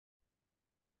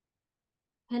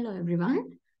Hello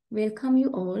everyone, welcome you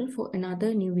all for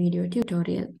another new video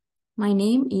tutorial. My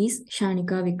name is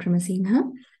Shanika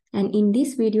Vikramasinghe, and in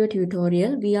this video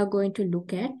tutorial we are going to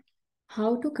look at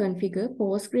how to configure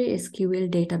PostgreSQL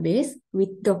database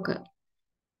with Docker.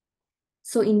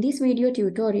 So in this video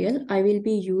tutorial, I will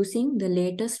be using the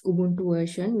latest Ubuntu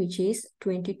version, which is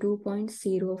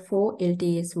 22.04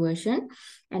 LTS version,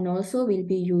 and also will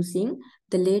be using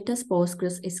the latest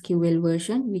PostgreSQL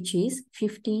version, which is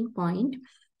 15.1.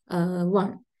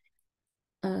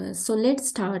 So let's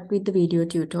start with the video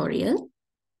tutorial.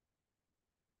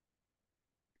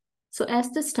 So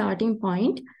as the starting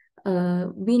point,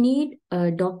 we need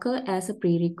Docker as a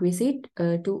prerequisite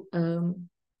to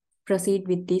proceed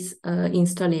with this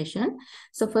installation.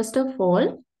 So first of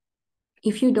all,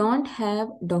 if you don't have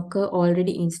Docker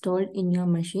already installed in your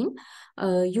machine,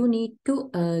 you need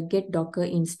to get Docker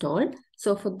installed.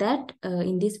 So for that,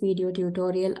 in this video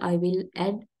tutorial, I will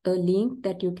add a link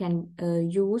that you can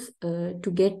use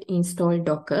to get installed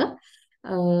Docker.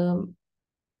 For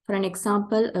an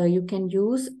example, you can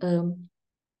use a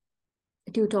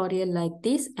tutorial like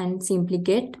this and simply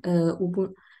get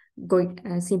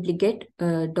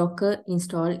Docker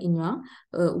installed in your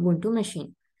Ubuntu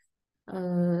machine.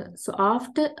 So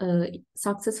after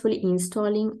successfully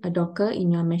installing a Docker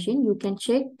in your machine, you can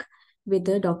check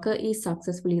whether Docker is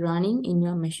successfully running in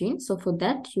your machine. So for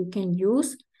that, you can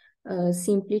use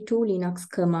simply two Linux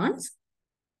commands,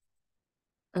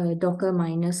 docker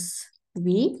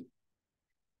 -v.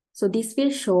 So this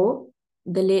will show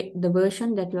the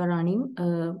version that you are running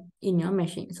in your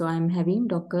machine. So I'm having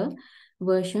Docker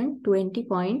version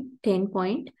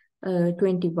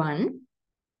 20.10.21.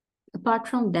 Apart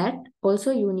from that,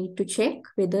 also you need to check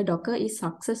whether Docker is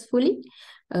successfully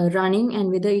running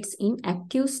and whether it's in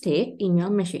active state in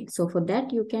your machine. So for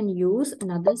that, you can use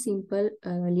another simple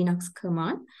Linux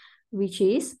command, which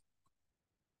is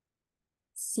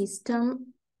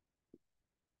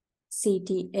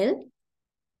systemctl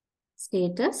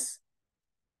status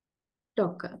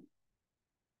Docker.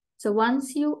 So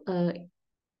once you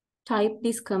type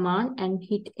this command and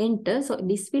hit enter, so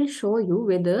this will show you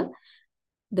whether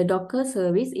the Docker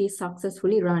service is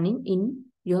successfully running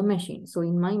in your machine. So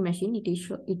in my machine, it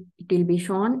will be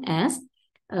shown as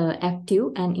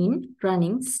active and in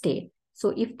running state.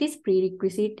 So if this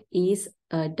prerequisite is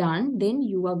done, then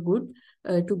you are good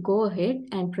to go ahead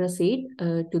and proceed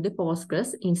to the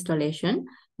Postgres installation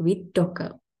with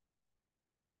Docker.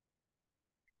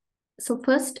 So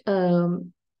first,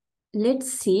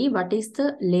 let's see what is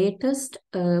the latest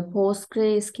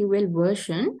PostgreSQL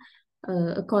version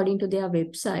according to their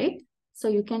website. So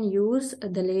you can use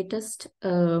the latest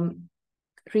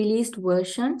released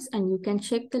versions, and you can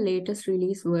check the latest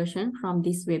release version from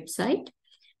this website.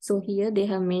 So here they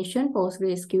have mentioned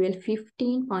PostgreSQL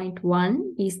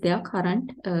 15.1 is their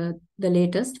current, the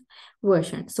latest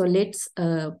version. So let's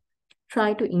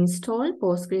try to install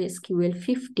PostgreSQL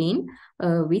 15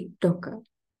 with Docker.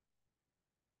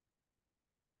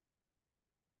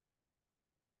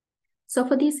 So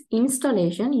for this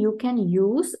installation, you can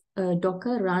use a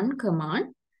Docker run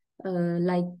command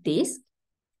like this.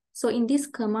 So in this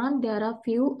command, there are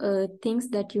few things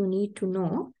that you need to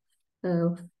know.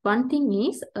 One thing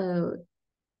is,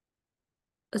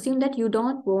 assume that you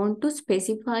don't want to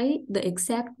specify the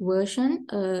exact version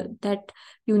that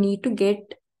you need to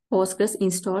get Postgres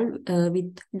installed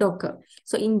with Docker.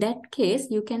 So in that case,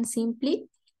 you can simply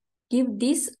give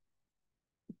this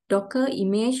Docker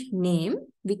image name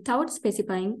without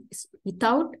specifying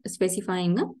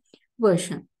a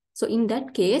version. So in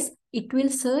that case, it will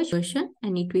search version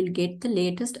and it will get the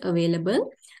latest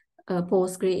available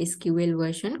PostgreSQL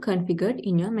version configured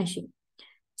in your machine.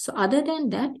 So other than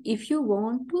that, if you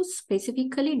want to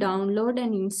specifically download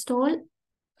and install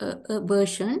a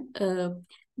version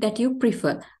that you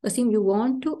prefer, assume you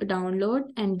want to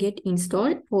download and get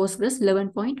installed Postgres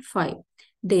 11.5,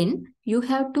 then you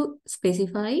have to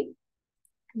specify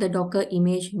the Docker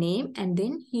image name, and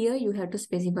then here you have to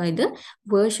specify the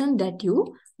version that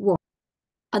you want.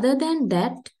 Other than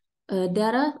that,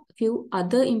 there are a few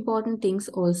other important things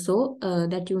also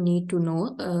that you need to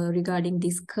know regarding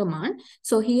this command.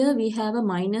 So here we have a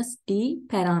 -d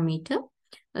parameter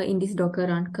in this Docker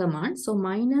run command. So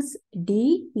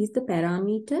 -d is the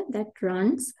parameter that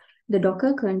runs the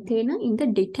Docker container in the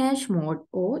detached mode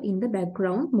or in the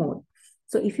background mode.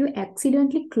 So if you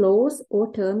accidentally close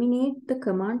or terminate the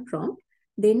command prompt,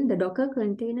 then the Docker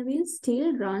container will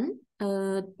still run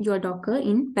your Docker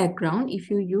in background if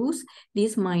you use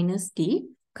this -d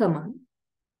command.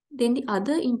 Then the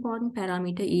other important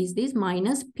parameter is this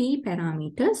 -p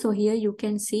parameter. So here you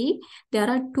can see there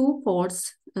are two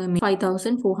ports,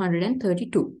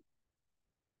 5432.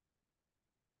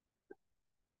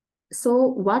 So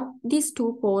what these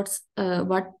two ports,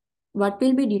 what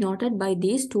will be denoted by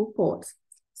these two ports?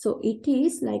 So it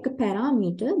is like a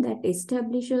parameter that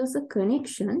establishes a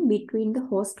connection between the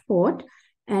host port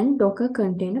and Docker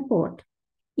container port.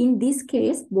 In this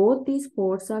case, both these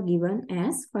ports are given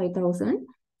as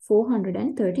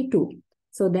 5432.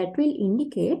 So that will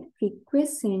indicate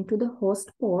requests sent to the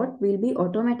host port will be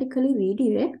automatically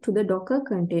redirected to the Docker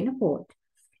container port.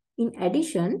 In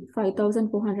addition,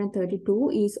 5432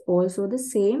 is also the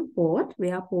same port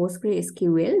where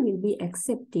PostgreSQL will be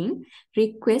accepting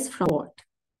requests from port.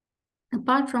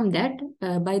 Apart from that,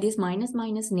 by this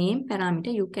minus name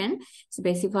parameter, you can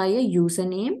specify a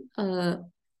username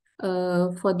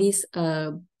for this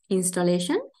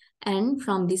installation, and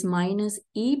from this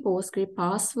 -e Postgres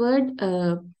password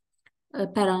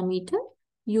parameter,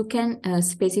 you can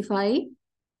specify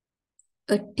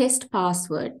a test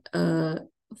password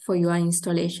for your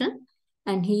installation,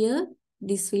 and here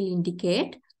this will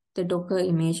indicate the Docker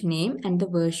image name and the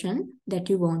version that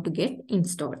you want to get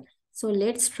installed. So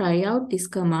let's try out this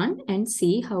command and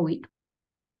see how it.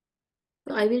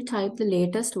 So I will type the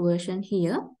latest version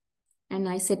here, and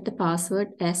I set the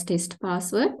password as test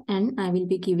password, and I will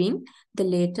be giving the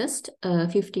latest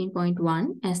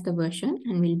 15.1 as the version,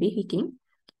 and will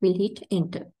hit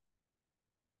enter.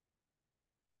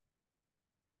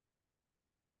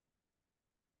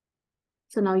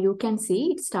 So now you can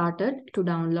see it started to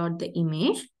download the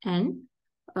image, and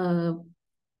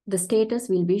the status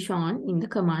will be shown in the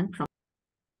command prompt.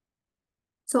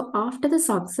 So after the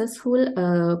successful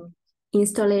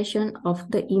installation of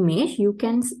the image, you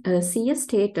can see a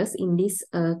status in this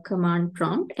command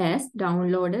prompt as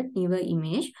downloaded newer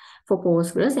image for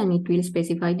Postgres, and it will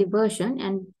specify the version,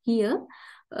 and here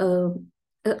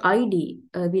ID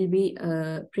will be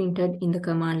printed in the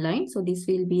command line. So this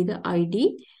will be the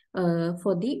ID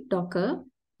for the Docker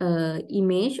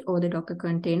image or the Docker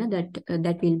container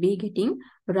that will be getting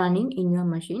running in your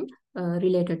machine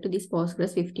related to this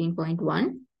Postgres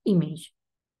 15.1 image.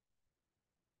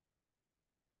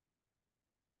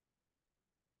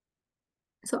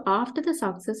 So after the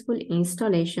successful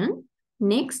installation,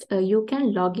 next you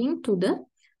can log in to the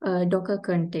Docker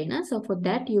container. So for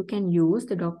that, you can use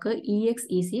the docker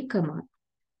exec command.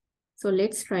 So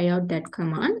let's try out that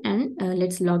command, and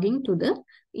let's log in to the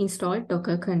installed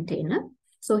Docker container.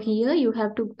 So here you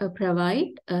have to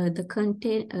provide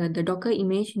the Docker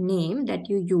image name that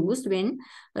you used when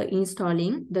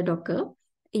installing the Docker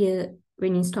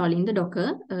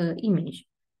image.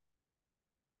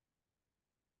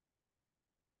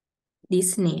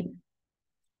 This name,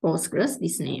 Postgres,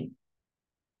 this name.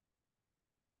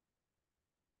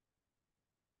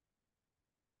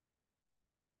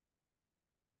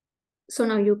 So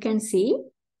now you can see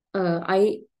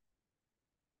I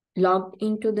logged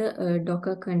into the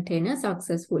Docker container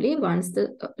successfully. Once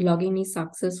the login is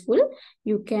successful,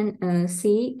 you can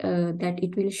see that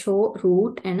it will show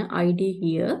root and ID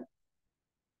here.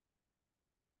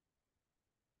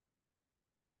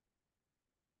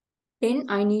 Then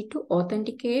I need to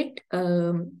authenticate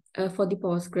for the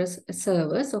Postgres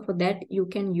server. So for that, you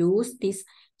can use this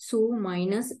su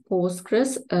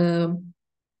 -postgres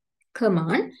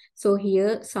command. So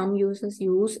here some users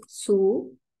use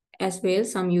su as well,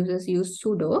 some users use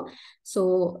sudo.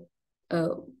 So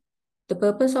the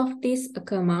purpose of this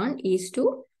command is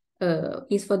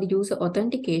for the user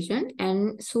authentication,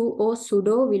 and su or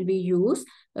sudo will be used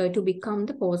to become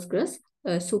the Postgres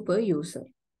super user.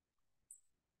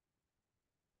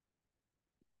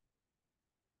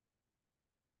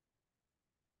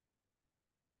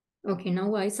 Okay,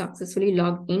 now I successfully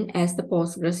logged in as the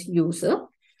Postgres user,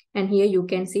 and here you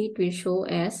can see it will show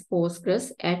as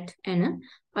Postgres at an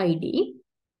ID.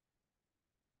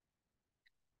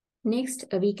 Next,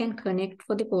 we can connect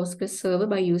for the Postgres server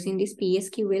by using this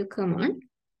PSQL command.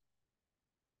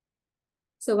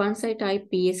 So once I type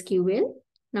PSQL,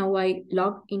 now I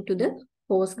log into the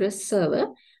Postgres server.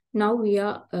 Now we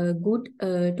are good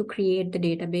to create the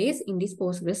database in this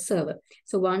Postgres server.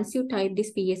 So once you type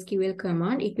this PSQL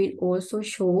command, it will also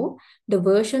show the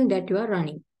version that you are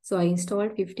running. So I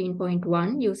installed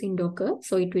 15.1 using Docker.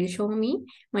 So it will show me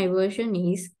my version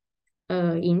is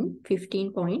in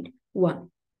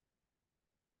 15.1.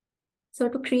 So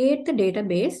to create the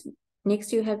database,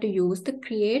 next you have to use the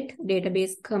create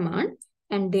database command,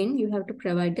 and then you have to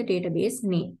provide the database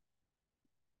name.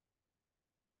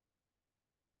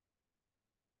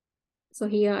 So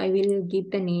here I will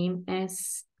give the name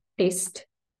as test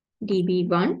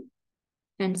db1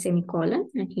 and semicolon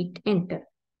and hit enter.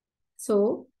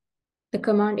 So the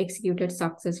command executed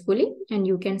successfully, and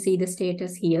you can see the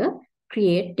status here,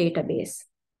 create database.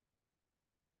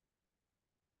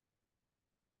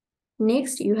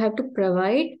 Next, you have to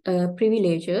provide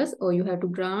privileges, or you have to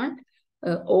grant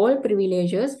all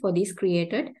privileges for this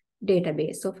created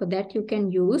database. So for that, you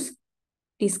can use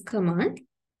this command.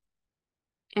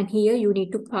 And here you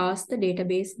need to pass the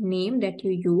database name that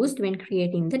you used when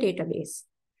creating the database.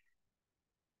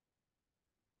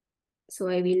 So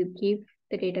I will give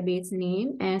the database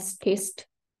name as test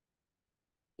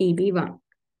DB1.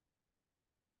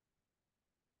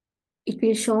 It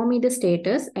will show me the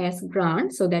status as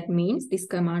grant. So that means this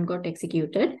command got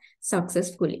executed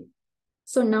successfully.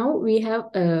 So now we have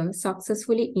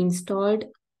successfully installed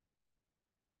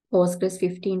Postgres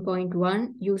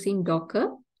 15.1 using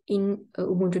Docker in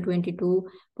Ubuntu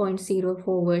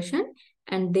 22.04 version.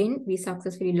 And then we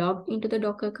successfully logged into the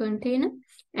Docker container.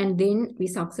 And then we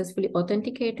successfully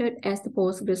authenticated as the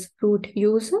Postgres root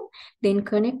user, then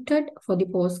connected for the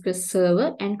Postgres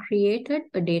server and created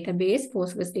a database,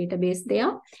 Postgres database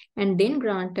there, and then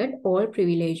granted all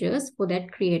privileges for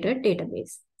that created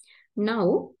database.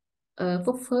 Now,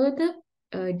 for further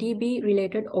DB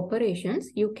related operations,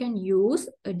 you can use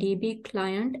a DB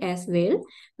client as well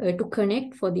to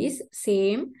connect for this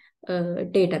same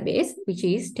database, which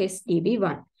is test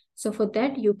DB1. So for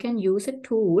that, you can use a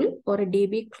tool or a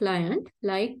DB client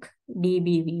like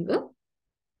DBeaver.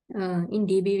 In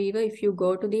DBeaver, if you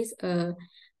go to this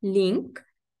link,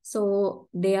 so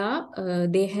they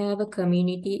have a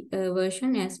community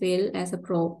version as well as a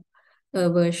pro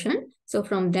version. So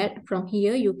from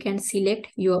here, you can select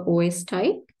your OS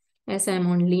type. As I'm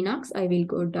on Linux, I will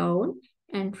go down.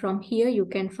 And from here, you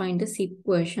can find the zip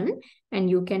version and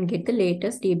you can get the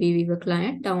latest DBeaver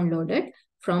client downloaded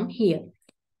from here.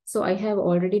 So I have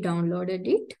already downloaded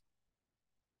it.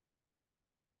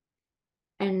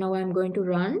 And now I'm going to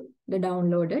run the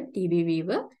downloaded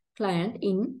DBeaver client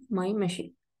in my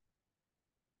machine.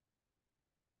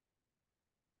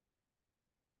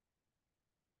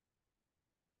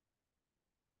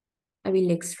 I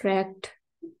will extract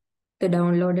the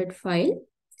downloaded file.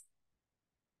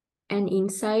 And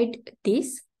inside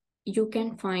this, you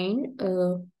can find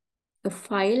a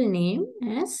file name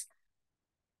as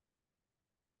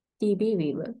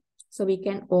DBeaver. So we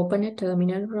can open a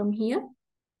terminal from here.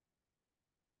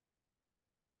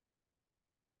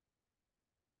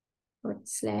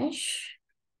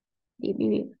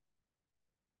 /DBeaver.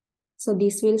 So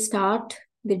this will start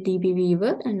the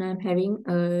DBeaver, and I'm having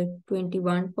a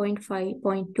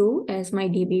 21.5.2 as my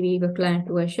DBeaver client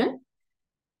version.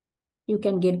 You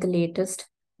can get the latest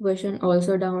version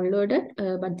also downloaded,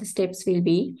 but the steps will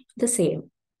be the same.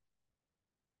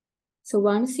 So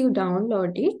once you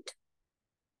download it,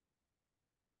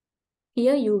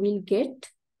 here you will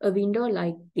get a window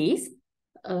like this.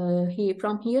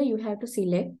 From here, you have to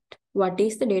select what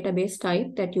is the database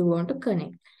type that you want to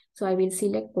connect. So I will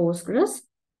select Postgres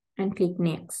and click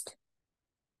Next.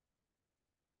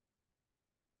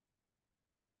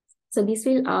 So this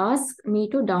will ask me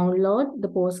to download the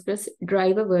Postgres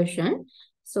driver version.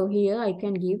 So here I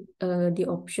can give the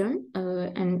option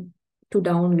and to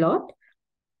download.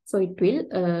 So it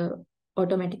will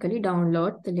automatically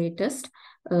download the latest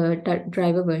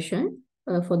driver version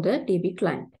for the DB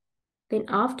client. Then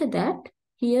after that,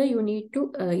 here you need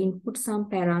to input some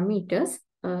parameters.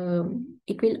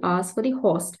 It will ask for the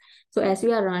host. So as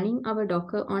we are running our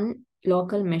Docker on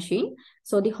local machine,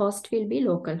 so the host will be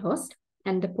localhost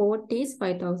and the port is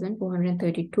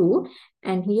 5432.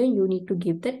 And here you need to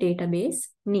give the database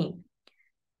name.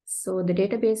 So the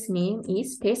database name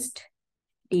is test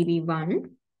DB1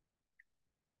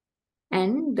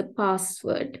 and the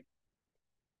password.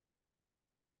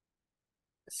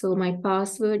 So my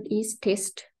password is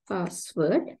test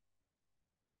password.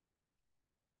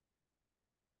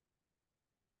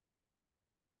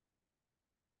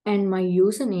 And my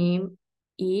username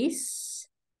is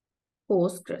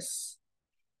Postgres.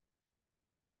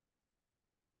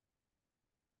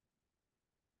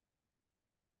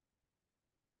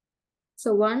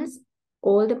 So once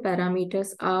all the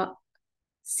parameters are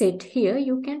set here,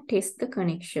 you can test the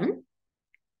connection.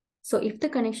 So if the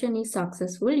connection is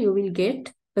successful, you will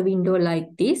get a window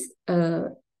like this,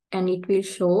 and it will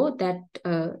show that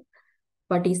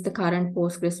what is the current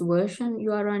Postgres version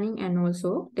you are running and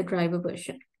also the driver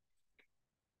version.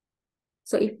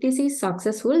 So if this is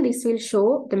successful, this will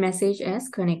show the message as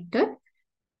connected.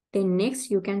 Then next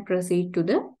you can proceed to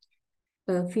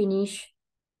the finish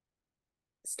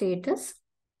status.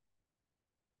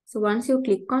 So once you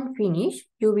click on finish,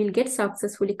 you will get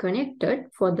successfully connected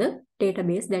for the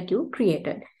database that you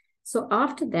created. So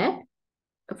after that,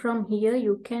 from here,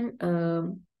 you can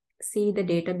see the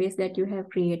database that you have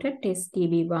created, test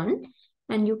DB1,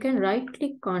 and you can right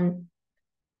click on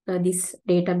this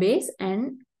database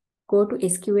and go to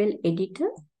SQL editor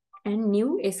and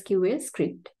new SQL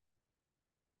script.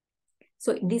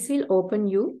 So this will open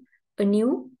you a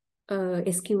new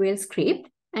SQL script,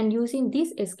 and using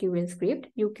this SQL script,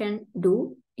 you can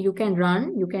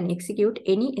execute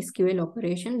any SQL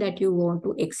operation that you want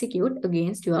to execute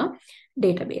against your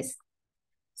database.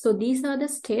 So these are the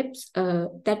steps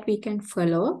that we can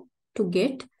follow to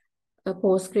get a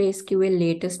PostgreSQL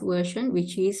latest version,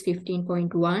 which is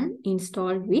 15.1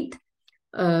 installed with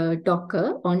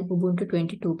Docker on Ubuntu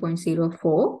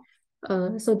 22.04.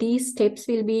 So these steps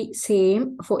will be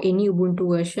same for any Ubuntu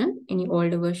version, any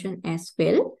older version as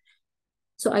well.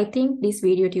 So I think this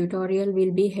video tutorial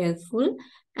will be helpful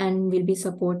and will be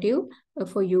supportive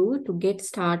for you to get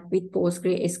started with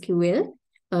PostgreSQL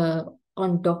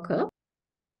on Docker.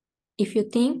 If you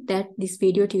think that this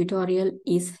video tutorial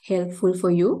is helpful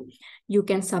for you, you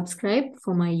can subscribe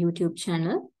for my YouTube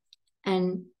channel.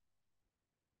 And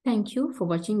thank you for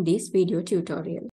watching this video tutorial.